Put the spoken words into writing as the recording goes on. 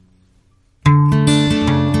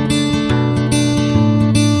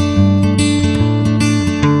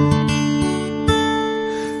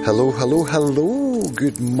Hello.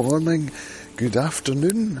 Good morning, good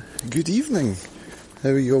afternoon, good evening. How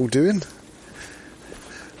are you all doing?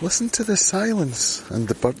 Listen to the silence and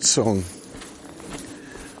the bird song.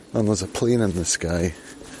 And there's a plane in the sky.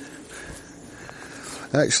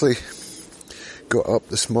 I actually got up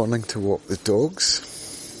this morning to walk the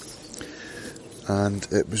dogs, and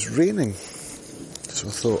it was raining. So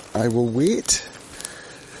I thought I will wait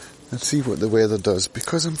and see what the weather does,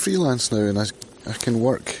 because I'm freelance now and I can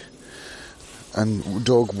work and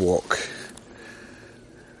dog walk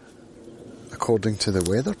according to the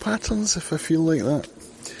weather patterns if I feel like that.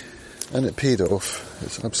 And it paid off.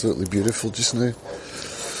 It's absolutely beautiful just now.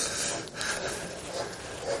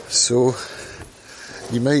 So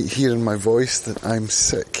you might hear in my voice that I'm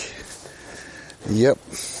sick. Yep.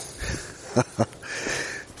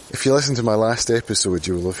 If you listen to my last episode,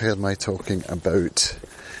 you will have heard my talking about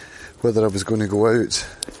whether I was going to go out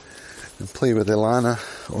and play with Ilana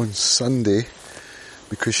on Sunday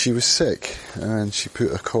because she was sick, and she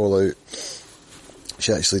put a call out.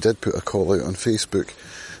 She actually did put a call out on Facebook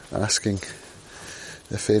asking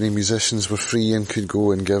if any musicians were free and could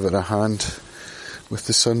go and give her a hand with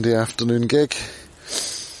the Sunday afternoon gig.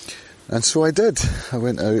 And so I did. I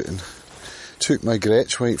went out and took my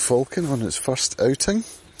Gretsch White Falcon on its first outing,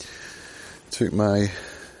 took my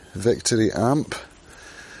Victory amp,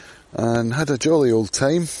 and had a jolly old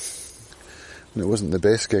time. And it wasn't the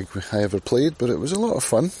best gig I ever played, but it was a lot of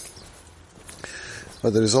fun.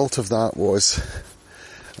 But the result of that was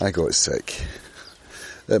I got sick.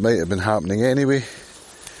 It might have been happening anyway.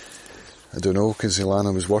 I don't know, because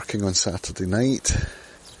Ilana was working on Saturday night.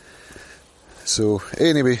 So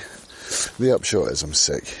anyway, the upshot is I'm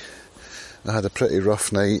sick. I had a pretty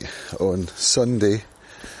rough night on Sunday.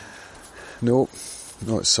 No,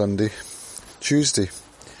 not Sunday. Tuesday.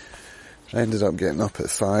 I ended up getting up at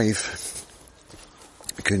 5.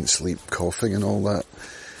 I couldn't sleep, coughing and all that.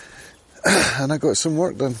 And I got some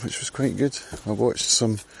work done, which was quite good. I watched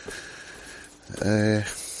some... I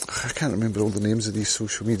can't remember all the names of these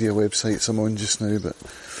social media websites I'm on just now, but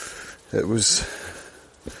it was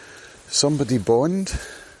somebody Bond,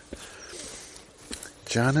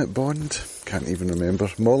 Janet Bond, can't even remember,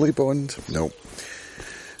 Molly Bond, no.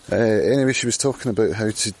 Anyway, she was talking about how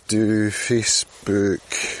to do Facebook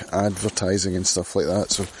advertising and stuff like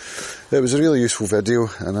that, so it was a really useful video,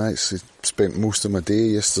 and I actually spent most of my day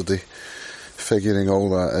yesterday figuring all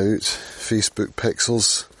that out. Facebook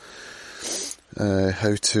pixels,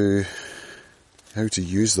 how to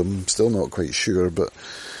use them. I'm still not quite sure, but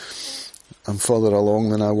I'm further along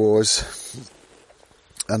than I was,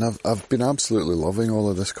 and I've been absolutely loving all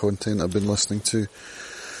of this content I've been listening to.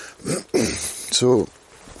 So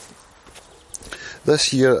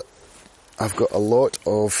this year I've got a lot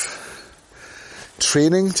of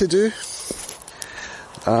training to do.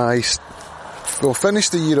 I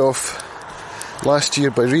finished the year off last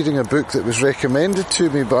year by reading a book that was recommended to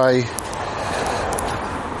me by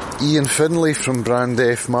Ian Finlay from Brand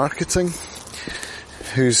F Marketing,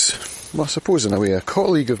 who's, well, I suppose in a way a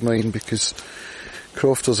colleague of mine, because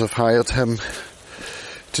Crofters have hired him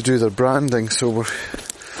to do their branding, so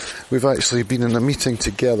we've actually been in a meeting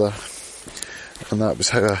together, and that was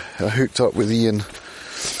how I hooked up with Ian.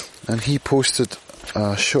 And he posted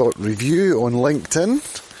a short review on LinkedIn.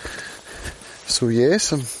 So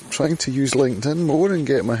yes, I'm trying to use LinkedIn more and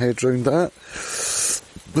get my head around that.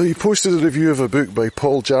 But he posted a review of a book by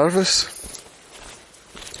Paul Jarvis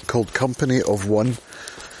called Company of One,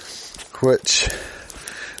 which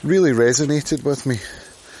really resonated with me.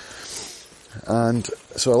 And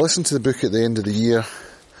so I listened to the book at the end of the year,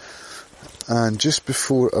 and just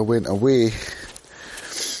before I went away,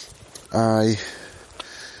 I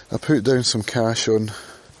put down some cash on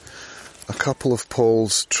a couple of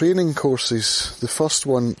Paul's training courses. The first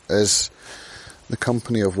one is the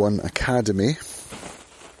Company of One Academy,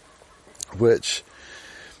 which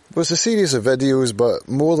was a series of videos, but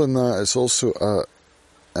more than that, it's also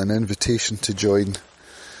an invitation to join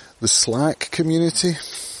the Slack community.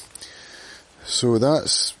 So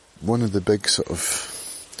that's one of the big sort of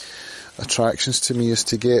attractions to me, is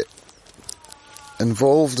to get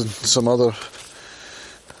involved in some other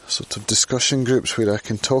sort of discussion groups where I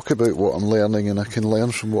can talk about what I'm learning and I can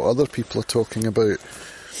learn from what other people are talking about.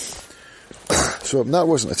 So that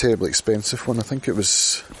wasn't a terribly expensive one. I think it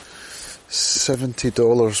was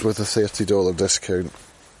 $70 with a $30 discount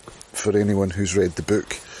for anyone who's read the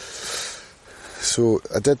book. So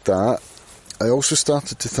I did that. I also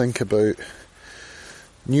started to think about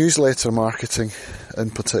newsletter marketing, in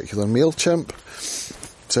particular MailChimp,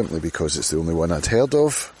 simply because it's the only one I'd heard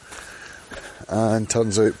of. And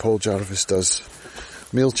turns out Paul Jarvis does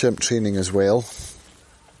MailChimp training as well.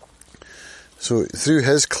 So through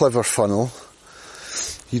his clever funnel,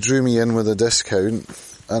 he drew me in with a discount,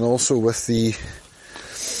 and also with the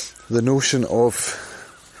notion of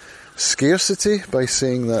scarcity by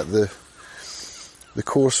saying that the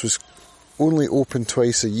course was only open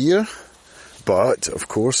twice a year. But, of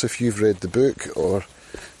course, if you've read the book or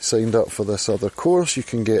signed up for this other course, you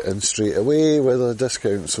can get in straight away with a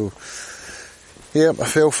discount. So, yeah, I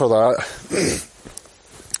fell for that.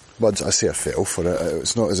 But I say I fell for it.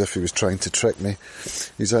 It's not as if he was trying to trick me.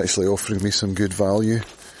 He's actually offering me some good value.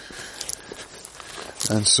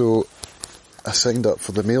 And so I signed up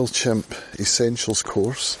for the MailChimp Essentials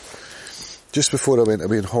course just before I went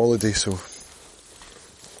away on holiday. So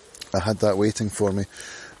I had that waiting for me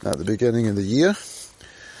at the beginning of the year.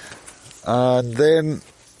 And then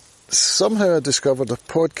somehow I discovered a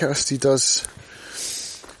podcast he does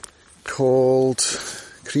called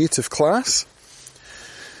Creative Class.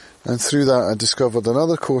 And through that I discovered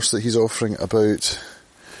another course that he's offering about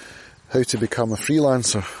how to become a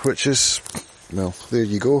freelancer, which is, well, there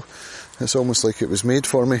you go. It's almost like it was made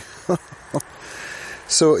for me.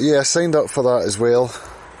 So yeah, I signed up for that as well.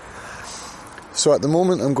 So at the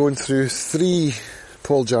moment I'm going through 3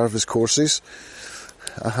 Paul Jarvis courses.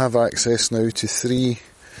 I have access now to 3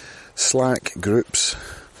 Slack groups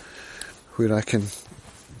where I can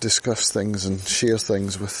discuss things and share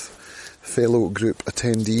things with fellow group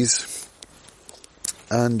attendees.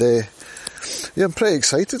 And yeah, I'm pretty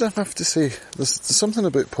excited, I have to say. There's something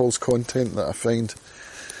about Paul's content that I find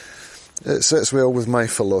it sits well with my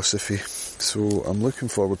philosophy. So I'm looking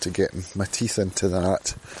forward to getting my teeth into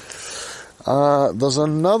that. There's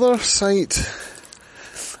another site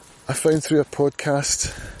I found through a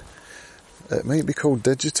podcast. It might be called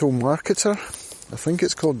Digital Marketer. I think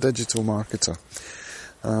it's called Digital Marketer.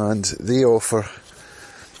 And they offer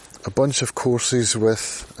a bunch of courses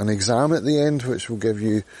with an exam at the end, which will give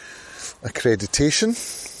you accreditation.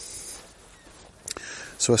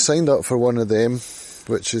 So I signed up for one of them,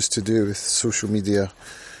 which is to do with social media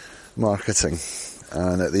marketing.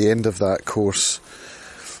 And at the end of that course,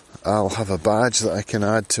 I'll have a badge that I can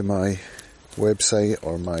add to my website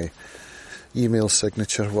or my email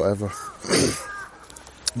signature, whatever.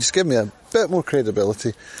 Just give me a bit more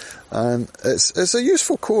credibility. And it's a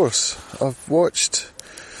useful course. I've watched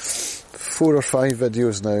 4 or 5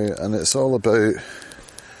 videos now, and it's all about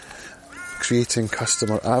creating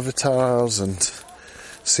customer avatars and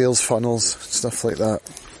sales funnels, stuff like that.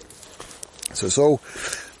 So it's all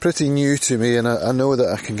pretty new to me, and I know that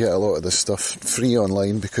I can get a lot of this stuff free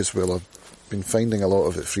online because, well, I've been finding a lot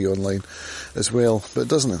of it free online as well. But it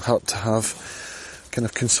doesn't hurt to have kind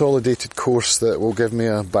of consolidated course that will give me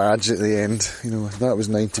a badge at the end. You know, that was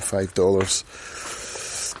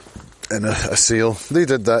 $95 in a sale. They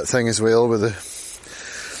did that thing as well with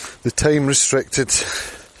the time restricted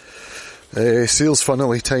sales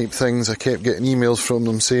funnel-y type things. I kept getting emails from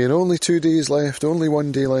them saying only 2 days left, only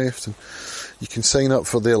 1 day left, and you can sign up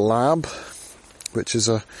for their lab, which is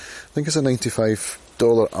I think it's a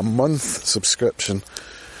 $95 a month subscription,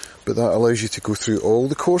 but that allows you to go through all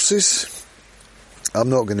the courses. I'm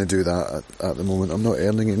not going to do that at the moment. I'm not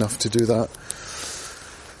earning enough to do that.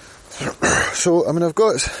 So I mean, I've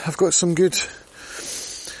got some good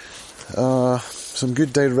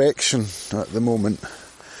direction at the moment.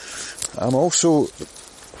 I'm also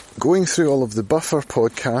going through all of the Buffer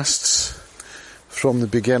podcasts from the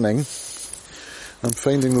beginning. I'm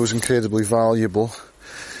finding those incredibly valuable,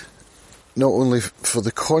 not only for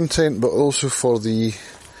the content but also for the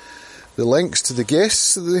links to the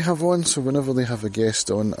guests that they have on. So whenever they have a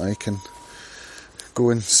guest on, I can go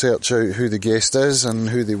and search out who the guest is and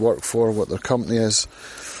who they work for, what their company is,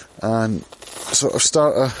 and sort of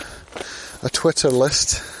start a Twitter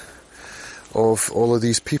list of all of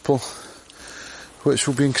these people, which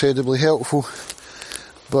will be incredibly helpful.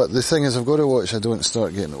 But the thing is, I've got to watch I don't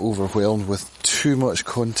start getting overwhelmed with too much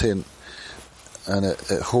content, and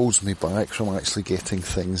it holds me back from actually getting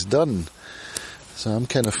things done. So I'm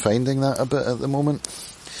kind of finding that a bit at the moment.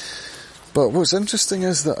 But what's interesting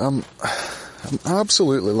is that I'm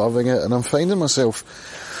absolutely loving it, and I'm finding myself,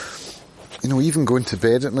 you know, even going to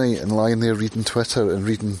bed at night and lying there reading Twitter and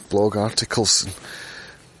reading blog articles.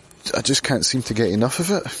 I just can't seem to get enough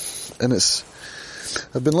of it. And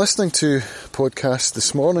I've been listening to a podcast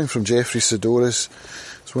this morning from Jeffrey Sidoris.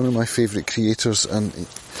 It's one of my favourite creators, and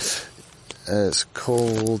it's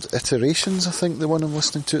called Iterations, I think, the one I'm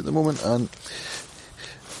listening to at the moment. And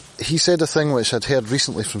he said a thing which I'd heard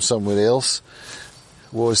recently from somewhere else,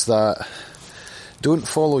 was that don't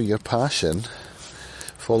follow your passion,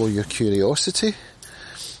 follow your curiosity.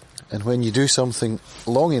 And when you do something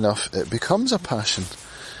long enough, it becomes a passion.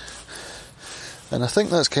 And I think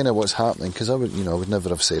that's kind of what's happening, because I would never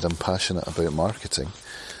have said I'm passionate about marketing.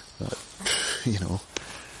 That,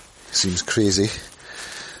 seems crazy.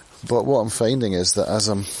 But what I'm finding is that as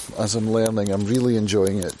I'm learning, I'm really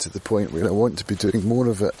enjoying it to the point where I want to be doing more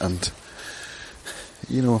of it, and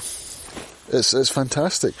it's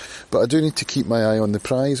fantastic. But I do need to keep my eye on the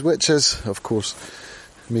prize, which is, of course,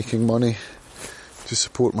 making money to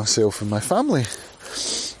support myself and my family.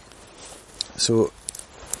 So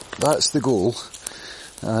that's the goal.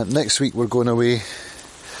 Next week we're going away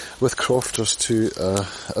with Crofters to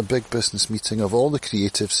a big business meeting of all the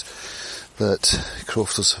creatives that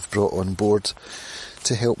Crofters have brought on board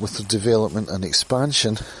to help with their development and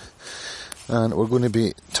expansion. And we're going to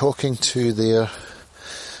be talking to their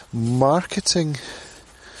marketing,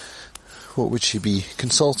 what would she be,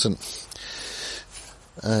 consultant,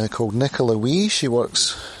 called Nicola Wee. She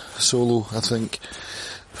works solo, I think,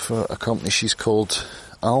 for a company she's called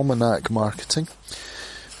Almanac Marketing,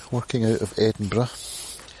 working out of Edinburgh.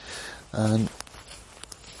 And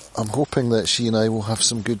I'm hoping that she and I will have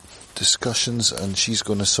some good discussions, and she's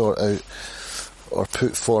going to sort out or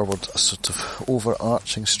put forward a sort of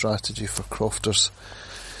overarching strategy for Crofters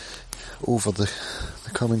over the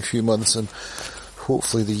coming few months and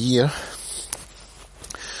hopefully the year.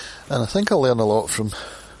 And I think I'll learn a lot from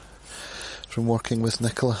working with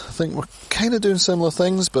Nicola. I think we're kind of doing similar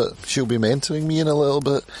things, but she'll be mentoring me in a little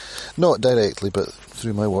bit. Not directly, but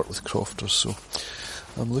through my work with Crofters. So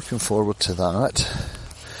I'm looking forward to that.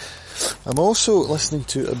 I'm also listening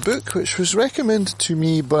to a book which was recommended to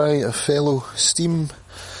me by a fellow Steam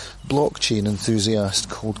blockchain enthusiast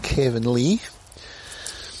called Kevin Lee.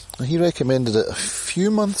 He recommended it a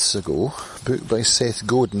few months ago, a book by Seth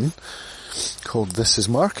Godin called This Is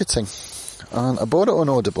Marketing. And I bought it on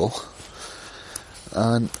Audible,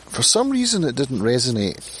 and for some reason it didn't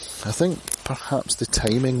resonate. I think perhaps the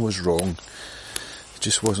timing was wrong. It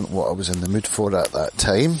just wasn't what I was in the mood for at that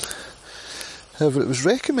time. However, it was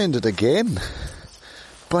recommended again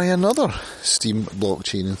by another Steam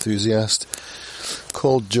blockchain enthusiast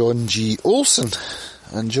called John G. Olson.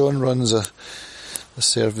 And John runs a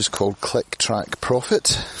service called Click Track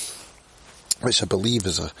Profit, which I believe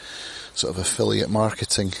is a sort of affiliate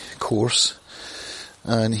marketing course.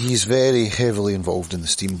 And he's very heavily involved in the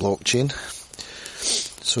Steam blockchain.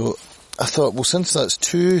 So I thought, well, since that's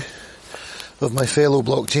two of my fellow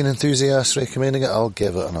blockchain enthusiasts recommending it, I'll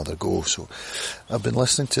give it another go. So I've been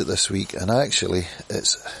listening to it this week, and actually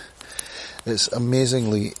it's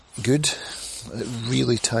amazingly good. It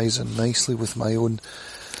really ties in nicely with my own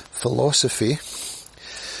philosophy,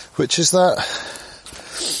 which is that,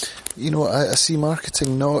 I see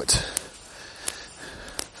marketing not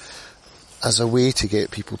as a way to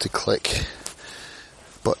get people to click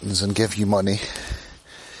buttons and give you money.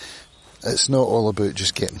 It's not all about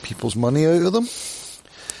just getting people's money out of them.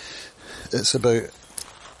 It's about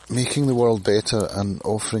making the world better and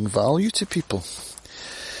offering value to people.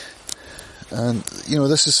 And,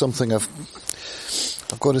 this is something I've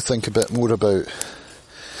got to think a bit more about.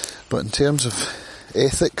 But in terms of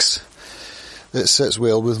ethics, it sits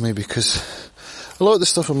well with me, because a lot of the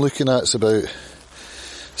stuff I'm looking at is about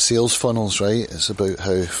sales funnels, right? It's about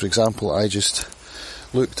how, for example, I just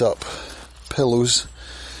looked up pillows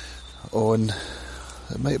on,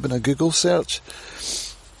 it might have been a Google search,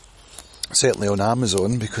 certainly on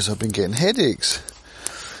Amazon, because I've been getting headaches.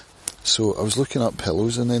 So I was looking up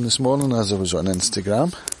pillows, and then this morning as I was on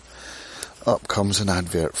Instagram, up comes an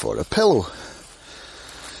advert for a pillow.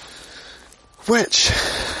 Which,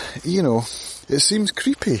 it seems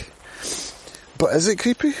creepy. But is it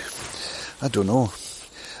creepy? I don't know.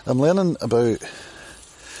 I'm learning about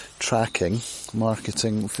tracking,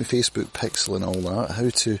 marketing, Facebook Pixel and all that, how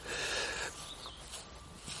to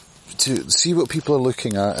see what people are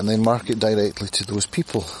looking at and then market directly to those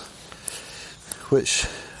people, which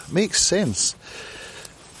makes sense.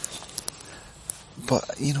 But,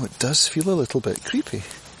 it does feel a little bit creepy.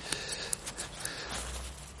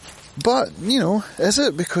 But, is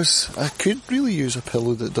it? Because I could really use a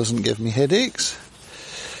pillow that doesn't give me headaches.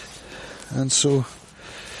 And so,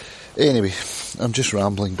 anyway, I'm just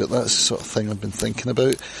rambling, but that's the sort of thing I've been thinking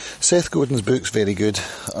about. Seth Godin's book's very good.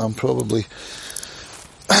 I'm probably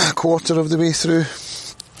a quarter of the way through,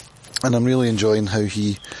 and I'm really enjoying how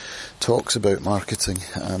he talks about marketing.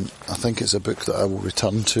 I think it's a book that I will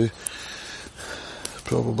return to.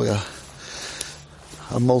 Probably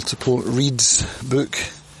a multiple reads book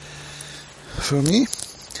for me.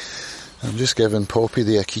 I'm just giving Poppy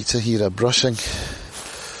the Akita here a brushing,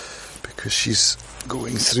 because she's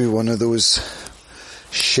going through one of those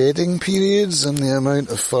shedding periods, and the amount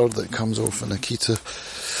of fur that comes off an Akita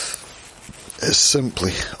is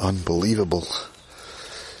simply unbelievable.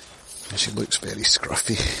 She looks very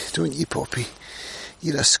scruffy, don't you, Poppy?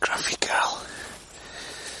 You're a scruffy girl.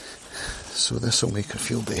 So this will make her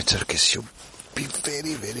feel better because she'll be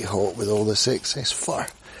very, very hot with all this excess fur.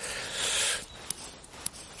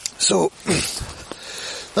 So,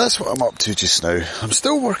 that's what I'm up to just now. I'm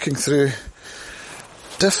still working through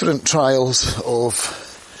different trials of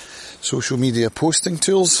social media posting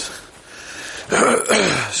tools.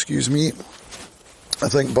 Excuse me. I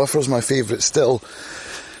think Buffer's my favourite still,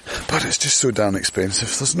 but it's just so damn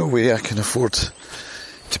expensive. There's no way I can afford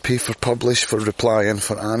to pay for Publish, for Reply and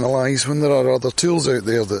for Analyse when there are other tools out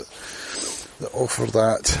there that offer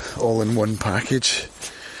that all in one package.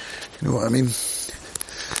 You know what I mean?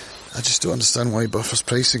 I just don't understand why Buffer's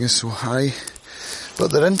pricing is so high.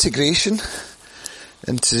 But their integration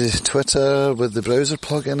into Twitter with the browser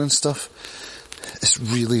plugin and stuff is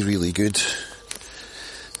really, really good.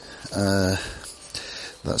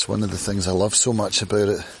 That's one of the things I love so much about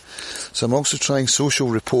it. So I'm also trying Social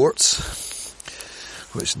Reports,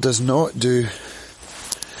 which does not do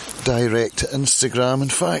direct to Instagram. In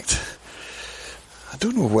fact, I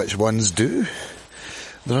don't know which ones do.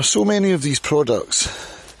 There are so many of these products,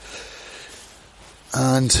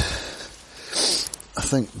 and I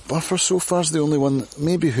think Buffer so far is the only one,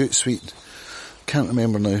 maybe Hootsuite, can't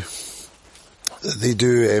remember now. They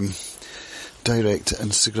do direct to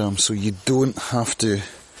Instagram, so you don't have to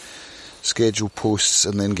schedule posts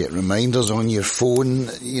and then get reminders on your phone.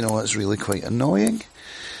 You know, it's really quite annoying.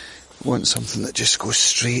 I want something that just goes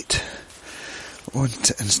straight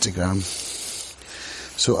onto Instagram.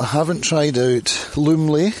 So I haven't tried out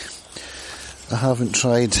Loomly. I haven't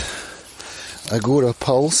tried Agora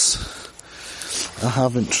Pulse. I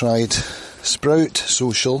haven't tried Sprout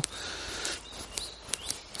Social.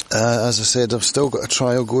 As I said, I've still got a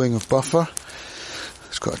trial going of Buffer.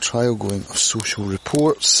 I've got a trial going of Social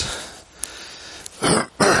Reports.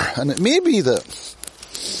 And it may be that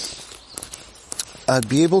I'd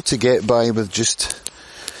be able to get by with just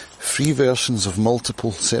free versions of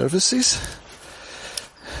multiple services.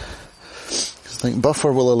 I think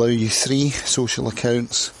Buffer will allow you 3 social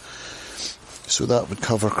accounts, so that would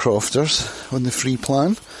cover Crofters on the free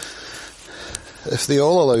plan. If they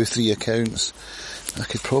all allow 3 accounts, I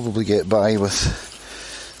could probably get by with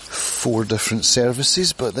 4 different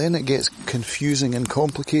services, but then it gets confusing and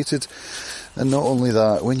complicated. And not only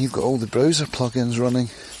that, when you've got all the browser plugins running,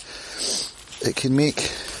 it can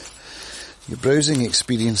make your browsing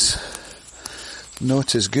experience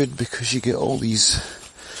not as good because you get all these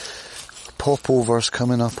popovers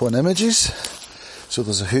coming up on images. So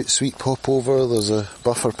there's a Hootsuite popover, there's a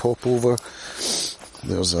Buffer popover,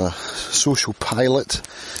 there's a Social Pilot,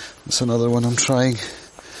 that's another one I'm trying.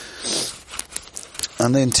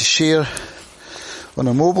 And then to share on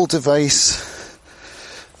a mobile device,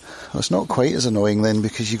 well, it's not quite as annoying then,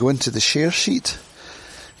 because you go into the share sheet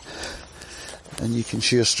and you can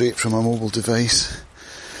share straight from a mobile device.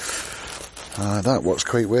 That works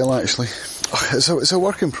quite well actually. It's a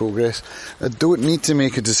work in progress. I don't need to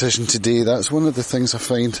make a decision today. That's one of the things I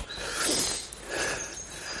find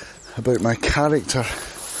about my character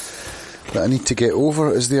that I need to get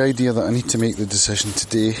over, is the idea that I need to make the decision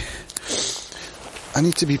today. I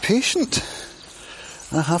need to be patient.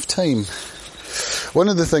 I have time. One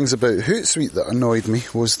of the things about Hootsuite that annoyed me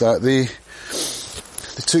was that they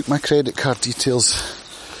took my credit card details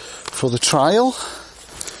for the trial,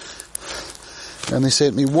 and they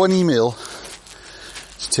sent me one email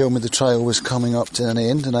to tell me the trial was coming up to an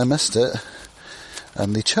end, and I missed it,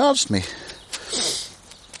 and they charged me.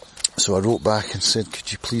 So I wrote back and said, could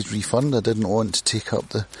you please refund? I didn't want to take up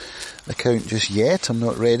the account just yet, I'm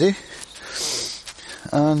not ready.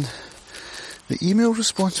 And the email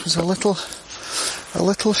response was a little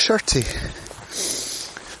shirty.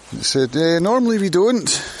 It said, normally we don't,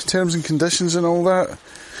 terms and conditions and all that.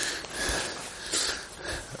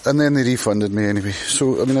 And then they refunded me anyway.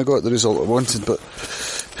 So, I mean, I got the result I wanted, but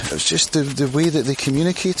it was just the way that they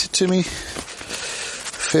communicated to me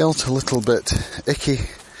felt a little bit icky.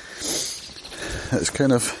 It's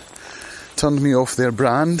kind of turned me off their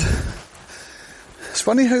brand. It's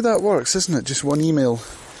funny how that works, isn't it? Just one email.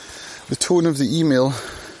 The tone of the email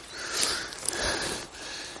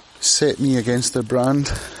set me against their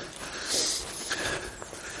brand.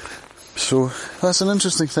 So that's an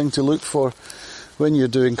interesting thing to look for when you're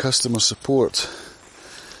doing customer support,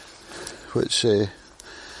 which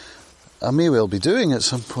I may well be doing at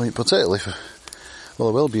some point, particularly I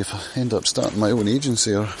will be if I end up starting my own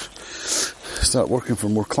agency or start working for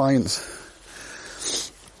more clients.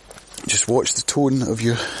 Just watch the tone of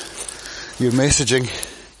your messaging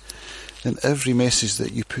in every message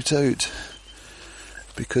that you put out,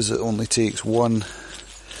 because it only takes one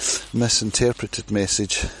misinterpreted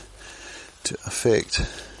message to affect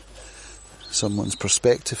someone's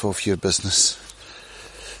perspective of your business.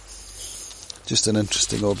 Just an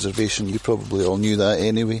interesting observation. You probably all knew that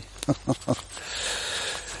anyway.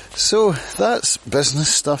 So that's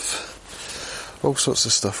business stuff. All sorts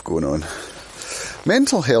of stuff going on.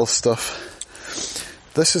 Mental health stuff.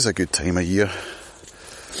 This is a good time of year.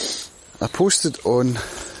 I posted on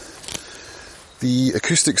the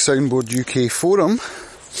Acoustic Soundboard UK forum.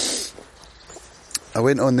 I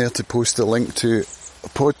went on there to post a link to a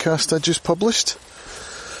podcast I just published.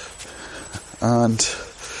 And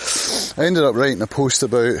I ended up writing a post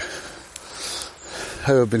about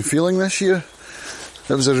how I've been feeling this year.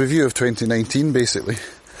 It was a review of 2019, basically.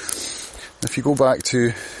 If you go back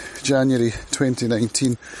to January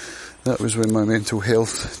 2019, that was when my mental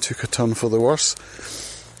health took a turn for the worse.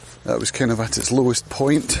 That was kind of at its lowest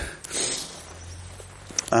point.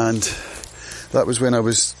 And that was when I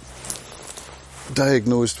was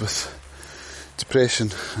diagnosed with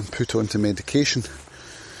depression and put onto medication.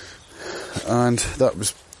 And that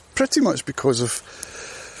was pretty much because of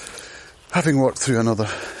having worked through another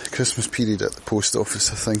Christmas period at the post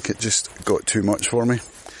office. I think it just got too much for me.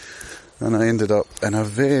 And I ended up in a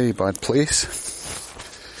very bad place.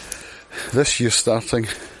 This year starting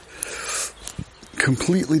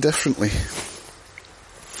completely differently.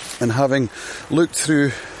 And having looked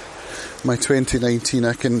through my 2019,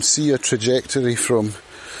 I can see a trajectory from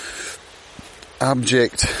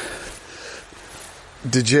abject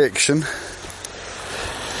dejection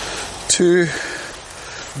to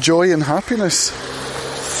joy and happiness.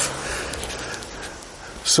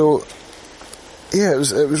 So, yeah, it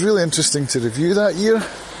was really interesting to review that year.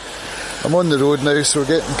 I'm on the road now, so we're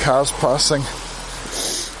getting cars passing.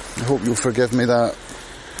 I hope you'll forgive me that.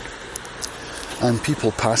 And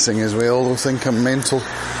people passing as well. They'll think I'm mental,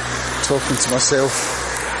 talking to myself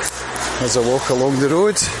as I walk along the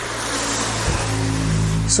road.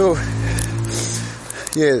 So,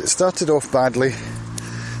 yeah, it started off badly.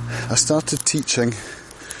 I started teaching.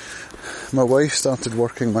 My wife started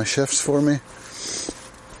working my shifts for me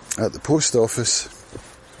at the post office.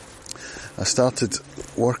 I started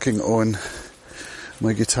working on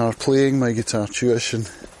my guitar playing, my guitar tuition,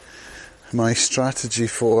 my strategy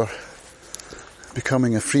for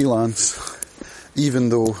becoming a freelance, even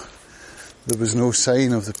though there was no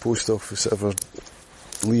sign of the post office ever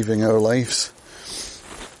leaving our lives.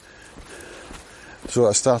 So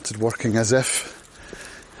I started working as if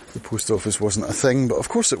the post office wasn't a thing, but of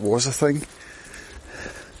course it was a thing.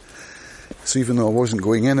 So even though I wasn't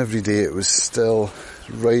going in every day, it was still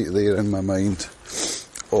right there in my mind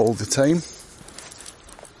all the time.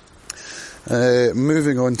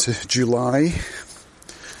 Moving on to July,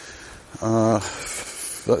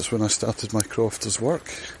 that's when I started my Crofters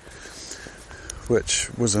work, which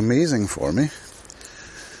was amazing for me.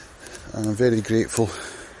 And I'm very grateful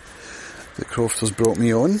that Crofters brought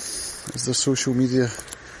me on as their social media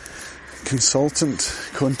consultant,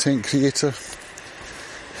 content creator.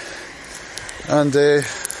 And 3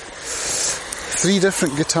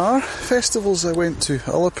 different guitar festivals I went to.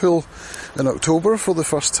 Ullapool in October for the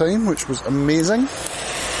first time, which was amazing.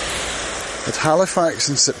 At Halifax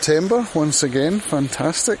in September, once again,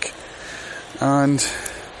 fantastic. And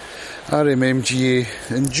RMMGA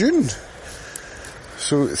in June.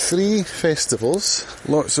 So 3 festivals,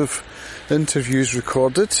 lots of interviews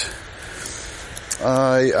recorded.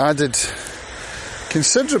 I added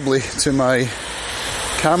considerably to my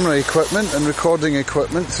camera equipment and recording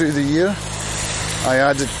equipment through the year. I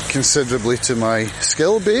added considerably to my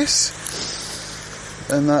skill base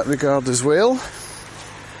in that regard as well.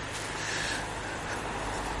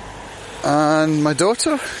 And my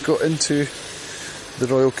daughter got into the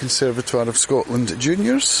Royal Conservatoire of Scotland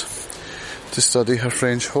Juniors to study her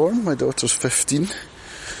French horn. My daughter's 15,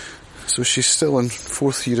 so she's still in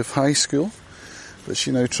 4th year of high school, but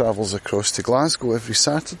she now travels across to Glasgow every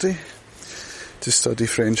Saturday to study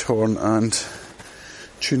French horn and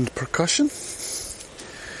tuned percussion.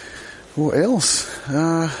 What else?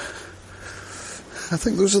 I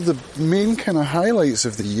think those are the main kind of highlights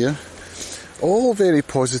of the year. All very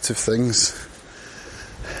positive things.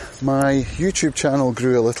 My YouTube channel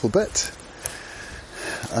grew a little bit.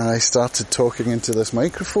 I started talking into this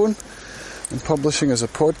microphone and publishing as a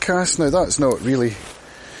podcast. Now that's not really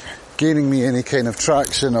gaining me any kind of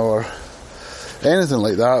traction or anything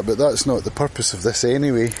like that, but that's not the purpose of this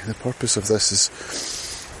anyway. The purpose of this is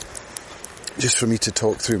just for me to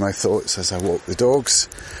talk through my thoughts as I walk the dogs,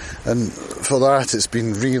 and for that it's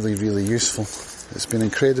been really, really useful. It's been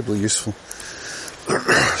incredibly useful.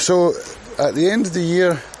 So at the end of the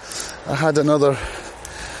year I had another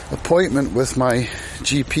appointment with my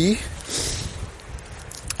GP,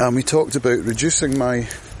 and we talked about reducing my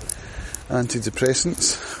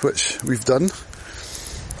antidepressants, which we've done,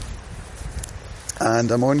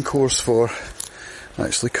 and I'm on course for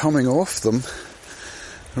actually coming off them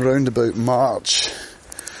around about March.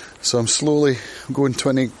 So I'm slowly going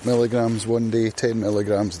 20 milligrams one day, 10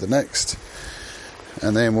 milligrams the next,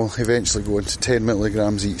 and then we'll eventually go into 10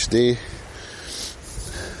 milligrams each day,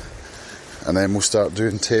 and then we'll start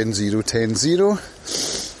doing 10-0, 10-0,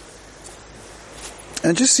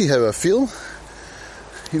 and just see how I feel,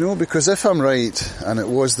 you know, because if I'm right, and it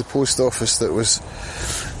was the post office that was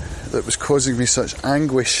causing me such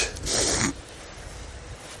anguish,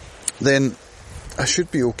 then I should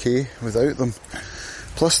be okay without them.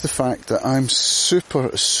 Plus the fact that I'm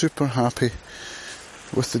super, super happy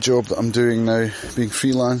with the job that I'm doing now, being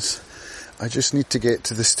freelance. I just need to get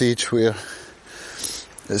to the stage where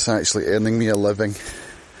it's actually earning me a living.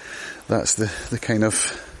 That's the kind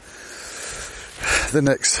of the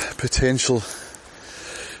next potential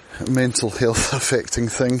mental health affecting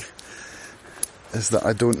thing, is that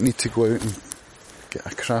I don't need to go out and get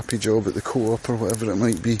a crappy job at the co-op or whatever it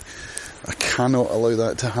might be. I cannot allow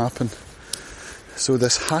that to happen. So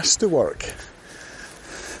this has to work.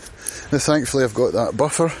 Now thankfully I've got that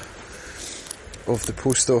buffer of the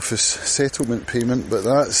post office settlement payment, but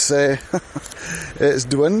that's it's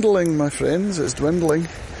dwindling, my friends, it's dwindling.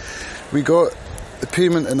 We got the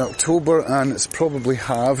payment in October and it's probably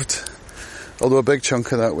halved, although a big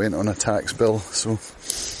chunk of that went on a tax bill, so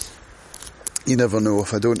you never know.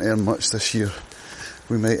 If I don't earn much this year,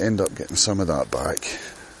 we might end up getting some of that back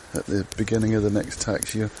at the beginning of the next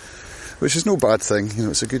tax year, which is no bad thing. You know,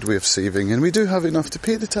 it's a good way of saving, and we do have enough to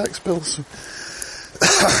pay the tax bill, so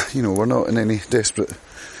you know, we're not in any desperate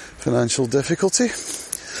financial difficulty.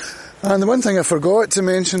 And the one thing I forgot to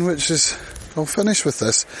mention, which is, I'll finish with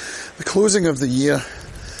this, the closing of the year,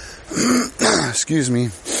 excuse me,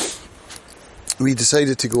 we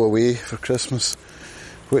decided to go away for Christmas,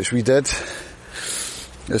 which we did.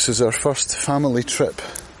 This was our first family trip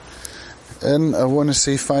in, I want to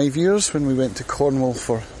say, 5 years, when we went to Cornwall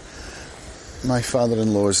for my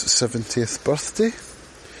father-in-law's 70th birthday.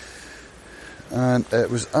 And it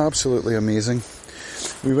was absolutely amazing.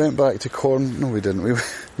 We went back to no we didn't,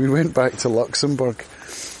 we went back to Luxembourg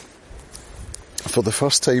for the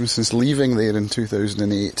first time since leaving there in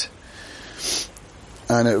 2008.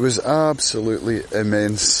 And it was absolutely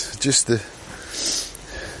immense. Just the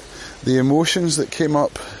emotions that came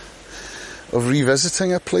up of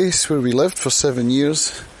revisiting a place where we lived for 7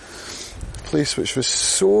 years, a place which was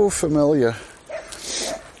so familiar.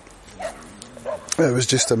 It was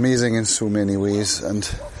just amazing in so many ways, and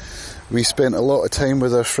we spent a lot of time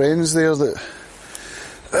with our friends there that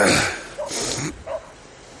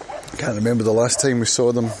I can't remember the last time we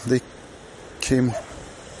saw them. They came,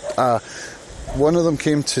 one of them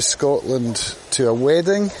came to Scotland to a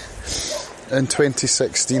wedding in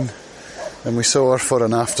 2016, and we saw her for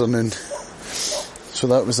an afternoon. So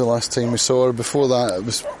that was the last time we saw her. Before that,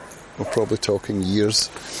 we're probably talking years.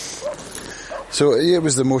 So it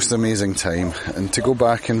was the most amazing time. And to go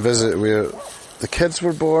back and visit where the kids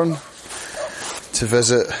were born, to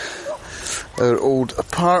visit our old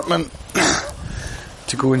apartment,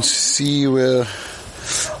 to go and see where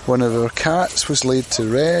one of our cats was laid to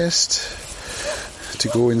rest, to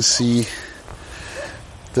go and see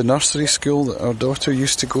the nursery school that our daughter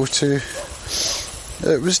used to go to.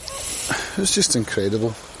 It was just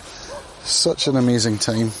incredible. Such an amazing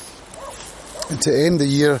time. And to end the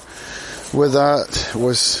year with that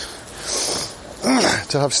was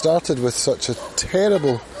to have started with such a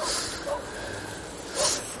terrible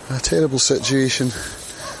situation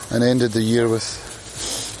and ended the year with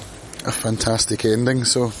a fantastic ending.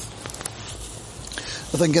 So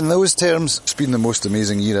I think in those terms, it's been the most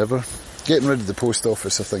amazing year ever. Getting rid of the post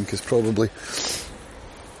office, I think, is probably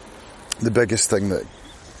the biggest thing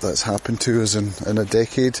that's happened to us in a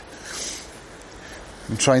decade.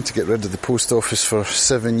 I'm trying to get rid of the post office for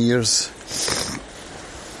 7 years,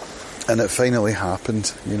 and it finally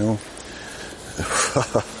happened, you know.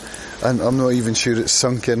 And I'm not even sure it's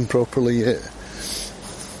sunk in properly yet.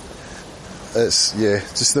 It's,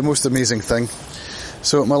 just the most amazing thing.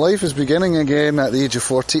 So my life is beginning again at the age of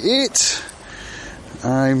 48.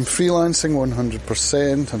 I'm freelancing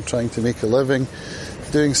 100%. I'm trying to make a living,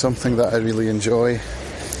 doing something that I really enjoy.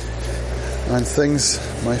 And things,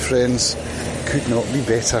 my friends, could not be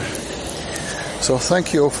better. So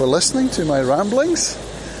thank you all for listening to my ramblings.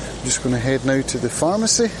 I'm just going to head now to the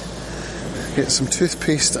pharmacy, get some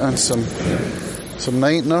toothpaste and some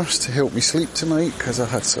night nurse to help me sleep tonight, because I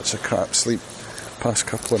had such a crap sleep past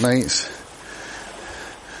couple of nights.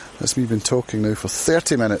 That's me been talking now for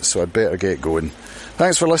 30 minutes, so I'd better get going.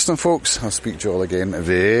 Thanks for listening, folks. I'll speak to you all again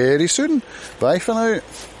very soon. Bye for now.